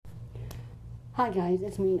Hi guys,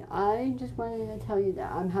 it's me. I just wanted to tell you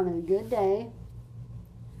that I'm having a good day.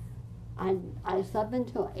 I slept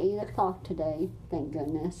until 8 o'clock today, thank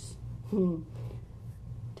goodness.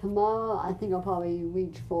 Tomorrow I think I'll probably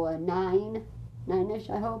reach for 9-ish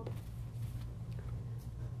I hope.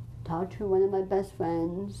 Talk to one of my best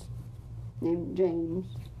friends named James.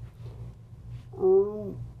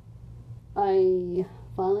 I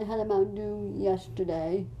finally had a Mountain Dew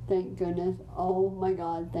yesterday, thank goodness. Oh my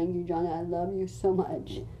God, thank you, Johnny. I love you so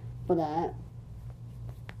much for that.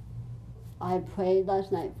 I prayed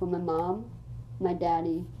last night for my mom, my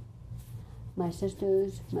daddy, my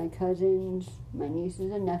sisters, my cousins, my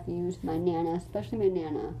nieces and nephews, my Nana, especially my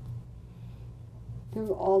Nana,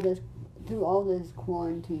 through all this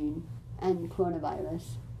quarantine and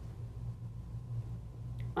coronavirus.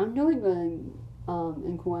 I'm doing good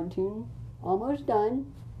in quarantine. Almost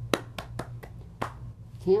done.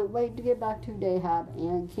 Can't wait to get back to Dayhab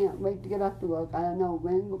and can't wait to get back to work. I don't know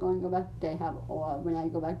when we're going to go back to Dayhab or when I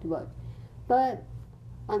go back to work. But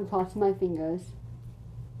I'm crossing my fingers.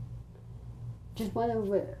 Just want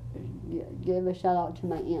to give a shout out to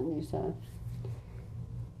my Aunt Lisa.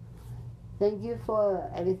 Thank you for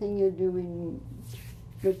everything you're doing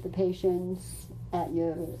with the patients at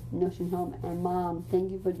your nursing home. And Mom,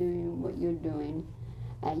 thank you for doing what you're doing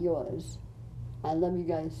at yours. I love you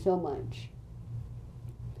guys so much.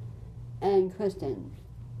 And Kristen,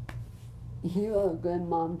 you're a good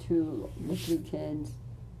mom to the 3 kids.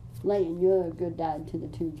 Layton, you're a good dad to the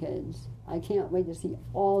 2 kids. I can't wait to see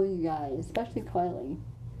all you guys, especially Carly.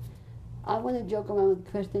 I want to joke around with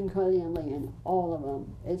Kristen, Carly, and Layton, all of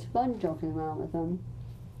them. It's fun joking around with them.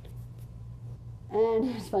 And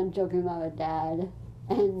it's fun joking around with Dad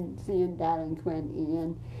and seeing Dad and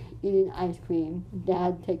Quinn eating ice cream.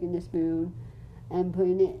 Dad taking the spoon and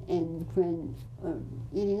putting it in Quinn,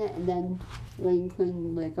 eating it, and then letting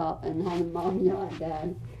Quinn lick up and having Mom yell at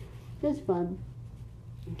Dad. It's fun.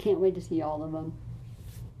 Can't wait to see all of them.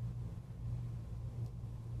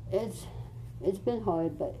 It's been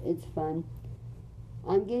hard, but it's fun.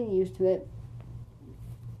 I'm getting used to it.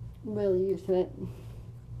 Really used to it.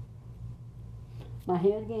 My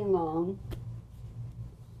hair's getting long,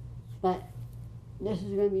 but this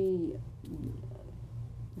is going to be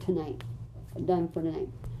tonight. Done for tonight.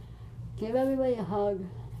 Give everybody a hug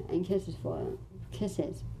and kisses.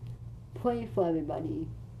 Pray for everybody.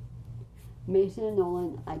 Mason and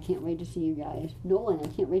Nolan, I can't wait to see you guys. Nolan, I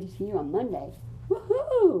can't wait to see you on Monday.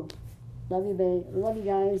 Woohoo! Love you, babe. Love you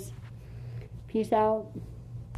guys. Peace out.